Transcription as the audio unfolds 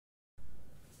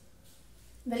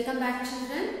Welcome back,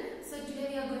 children. So today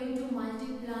we are going to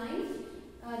multiply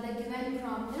the given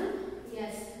problem.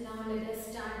 Yes, now let us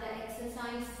start the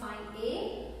exercise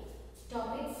 5a,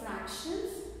 topic fractions.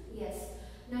 Yes,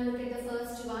 now look at the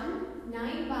first one.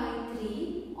 9 by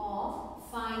 3 of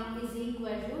 5 is equal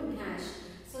to dash.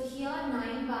 So here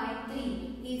 9 by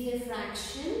 3 is a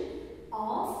fraction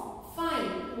of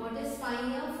 5. What is 5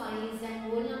 here? 5 is an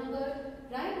whole number,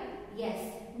 right?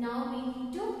 Yes. Now we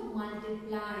need to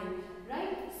multiply,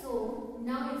 right? So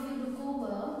now if you look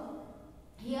over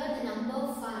here, the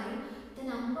number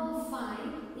 5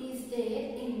 is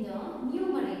there in the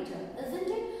numerator, isn't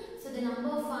it? So the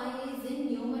number 5 is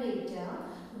in numerator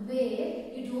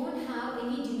where you don't have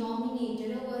any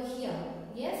denominator over here.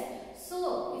 Yes.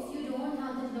 So if you don't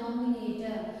have the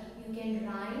denominator, you can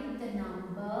write the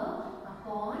number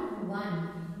upon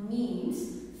 1. Means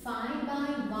 5 by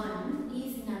 1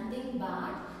 is nothing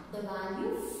but the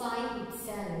value 5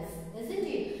 itself, isn't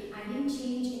it? I didn't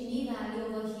change any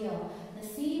value over here. The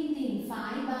same thing,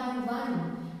 5 by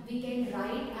 1, we can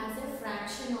write as a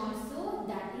fraction also,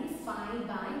 that is 5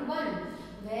 by 1,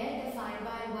 where the 5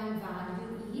 by 1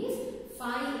 value is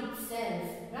 5 itself,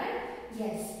 right?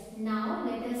 Yes. Now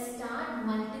let us start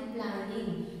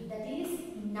multiplying. That is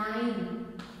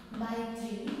 9 by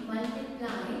 3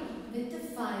 multiply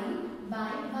with 5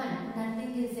 by 1.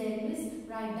 Nothing is there, miss.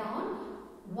 Write down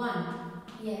 1.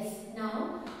 Yes.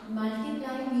 Now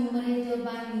multiply numerator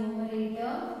by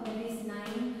numerator, that is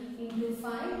 9 into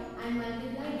 5, and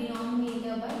multiply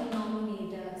denominator by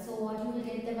denominator. So what you will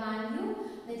get the value?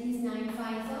 That is 9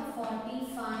 5s are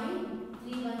 45,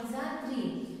 3 1s are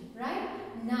 3. Right?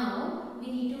 Now we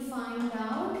need to find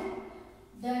out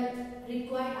the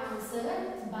required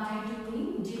answer by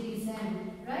doing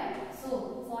division. Right?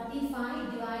 So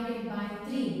 45 divided by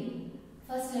 3.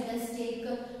 First let us take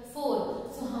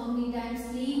 4. So how many times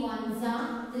 3 1s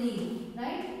are 3,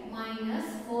 right? Minus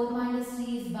 4 minus 3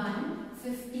 is 1,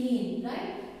 15,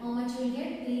 right? How much you will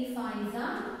get? 3 5s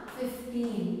are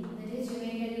 15. That is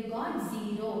remainder you got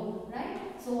 0,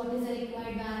 right? So what is the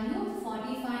required value?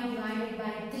 45 divided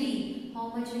by 3. How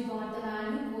much we got the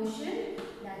value?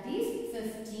 Quotient, that is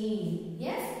 15.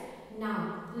 Yes?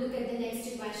 Now look at the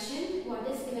next question. What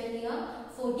is given here?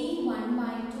 14 1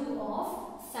 by 2 of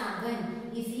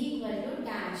 7 is equal to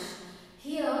dash.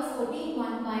 Here 14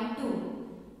 1 by 2.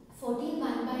 14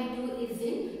 1 by 2 is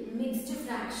in mixed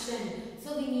fraction.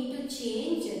 So we need to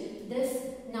change this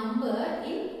number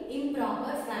in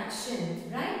improper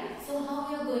fraction, right? So how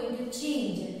we are going to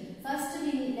change? First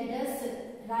let us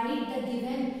write the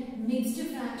given mixed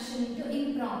fraction into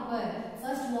improper.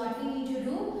 First what we need to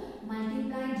do?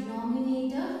 Multiply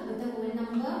denominator with the whole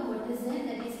number. What is it?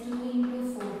 That is 2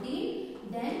 into 14.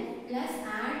 Then plus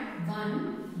add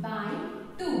 1 by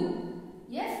 2.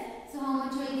 Yes? So how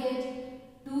much will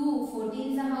get? 2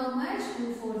 14s are how much?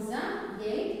 2 4s are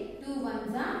 8. 2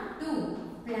 1s are 2.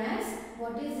 Plus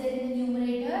what is there in the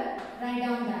numerator? Write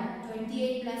down that.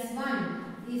 28 plus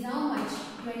 1 is how much?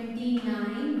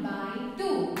 29 by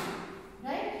 2.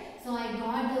 Right? So I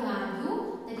got the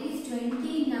value, that is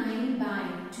 29 by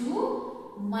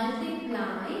 2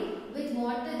 multiply with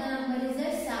what the number is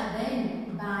there?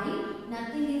 7 by,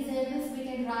 nothing is there, means we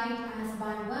can write as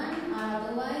by 1 or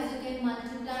otherwise you can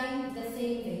multiply the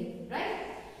same way, right?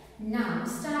 Now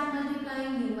start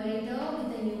multiplying numerator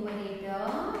with the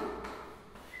numerator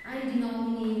and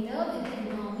denominator with the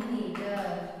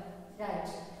denominator, right?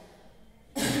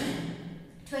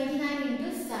 29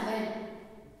 into 7.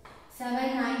 7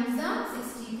 9s are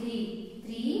 63.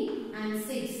 3 and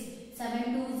 6. 7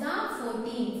 2s are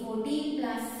 14. 14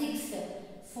 plus 6.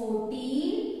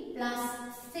 14 plus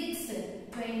 6.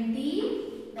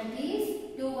 20. That is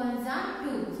 2 1s are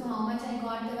 2. So how much I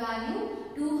got the value?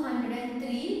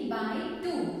 203 by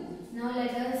 2. Now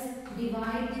let us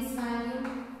divide this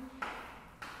value.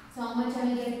 So how much I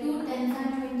will get? 2 10s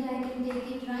are 20. I can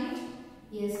take it, right?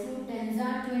 Yes, 2 10s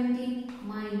are 20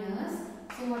 minus.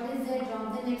 So what is there?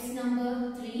 Drop the next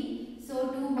number 3. So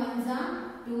 2 1s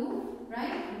are 2,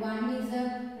 right? 1 is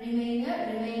a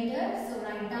remainder. So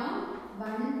write down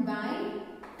 1 by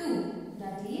 2.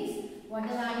 That is what the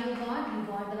value you got? You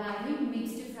got the value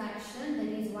mixed fraction,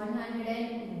 that is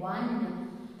 101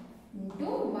 into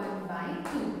 1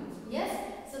 by 2. Yes?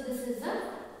 So this is a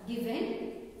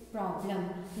given problem.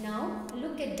 Now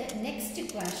look at the next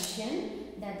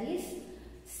question, that is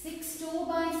 6 2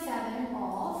 by 7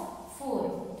 of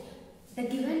 4. The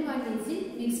given one is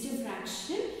in mixed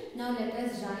fraction. Now let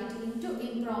us write into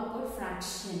improper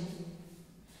fraction.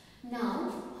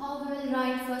 Now how we will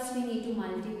write? First we need to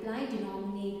multiply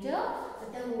denominator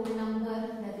with the whole number,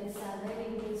 that is 7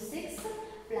 into 6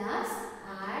 plus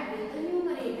add with the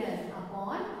numerator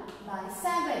upon by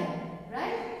 7.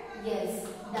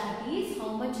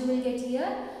 much you will get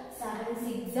here?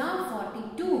 7 6 are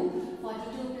 42.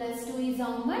 42 plus 2 is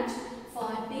how much?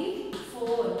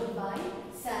 44 by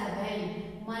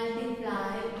 7.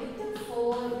 Multiply with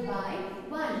 4 by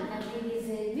 1. Nothing is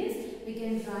there means we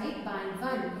can write by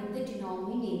 1 in the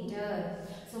denominator.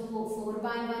 So 4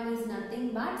 by 1 is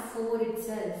nothing but 4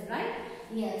 itself, right?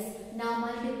 Yes. Now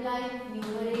multiply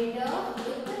numerator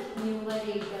with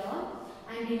numerator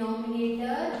and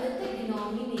denominator with the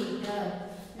denominator.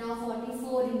 Now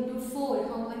 44 into 4,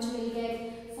 how much will you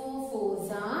get? 4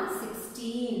 4s are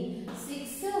 16.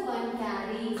 6 1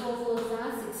 carry. 4 4s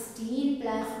are 16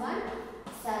 plus 1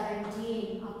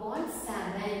 17 upon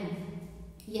 7.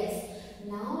 Yes.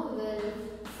 Now we will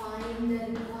find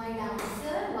the required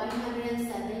answer.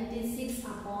 176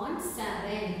 upon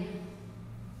 7.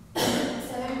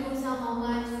 7 2s are how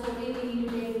much? 14 we need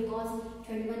to take because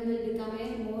 21 will become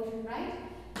a more, right?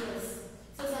 Yes.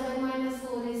 So 7 minus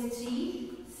 4 is 3.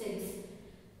 6.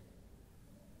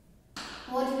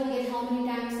 What you will get? How many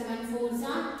times? 7 4s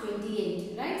are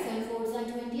 28, right? 7 4s are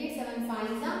 28, 7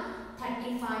 5s are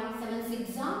 35, 7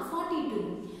 6s are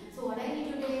 42. So what I need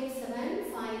to take?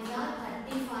 7 5s are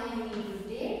 35 I need to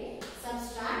take.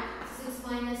 Subtract. 6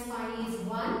 minus 5 is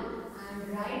 1 and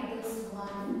write this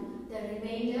 1. The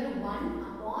remainder 1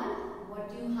 upon what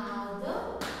you have the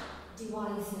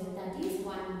divisor, that is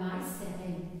 1 by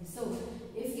 7. So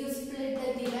if you split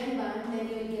the given one, then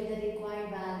you will get the required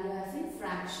value as in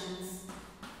fractions.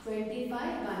 25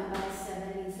 1 by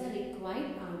 7 is the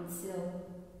required answer.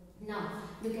 Now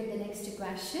look at the next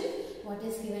question. What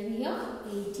is given here?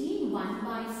 18 1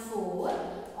 by 4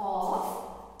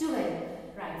 of 12.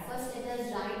 Right. First let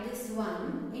us write this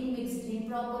one in mixed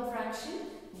improper fraction.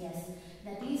 Yes.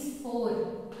 That is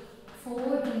 4.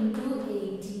 4 into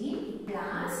 18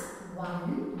 plus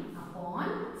 1 upon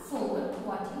 4.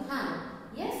 What you have?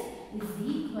 Yes. Is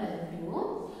equal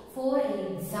to 4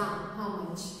 8s are how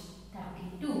much?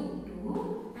 32.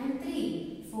 2 and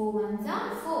 3. 4 1s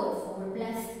are 4. 4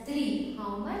 plus 3.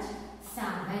 How much?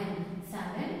 7.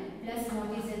 7 plus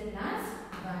what is it? Plus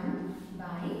 1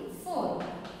 by 4.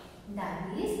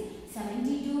 That is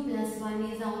 72 plus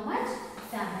 1 is how much?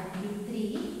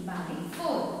 73 by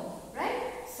 4. Right?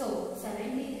 So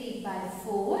 73 by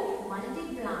 4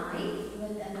 multiply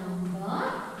with a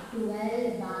number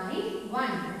 12 by 1.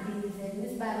 I think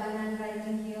this is by 1 I am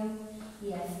writing here.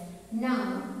 Yes.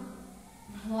 Now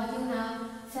what you have?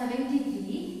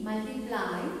 73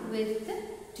 multiply with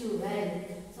 12.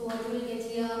 So what you will get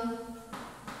here?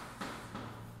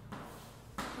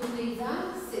 2 3s are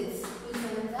 6. 2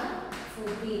 7s are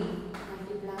 14.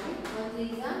 Multiply. 1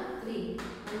 3s are 3.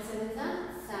 1 7s are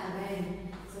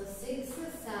 7. So 6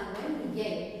 7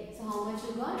 8. So how much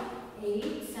you got?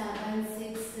 8 7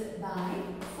 6 by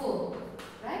 4.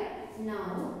 Right?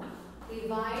 Now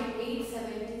divide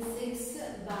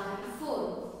 876 by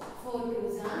 4. 4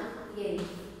 2s are 8.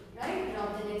 Right? Drop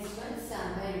the next one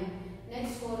 7.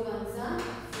 Next 4 1s are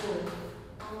 4.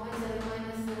 How much? 7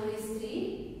 minus 4 is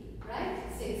 3. Right?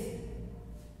 6.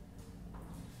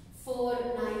 4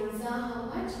 9s are how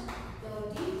much?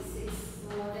 36. So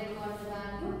what I got the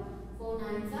value? 4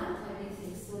 9s are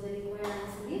 36. So the required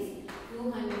answer is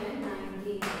 290.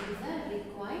 Is the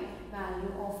required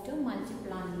value after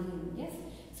multiplying. Yes.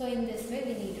 So in this way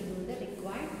we need to do the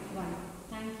required one.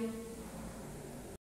 Thank you.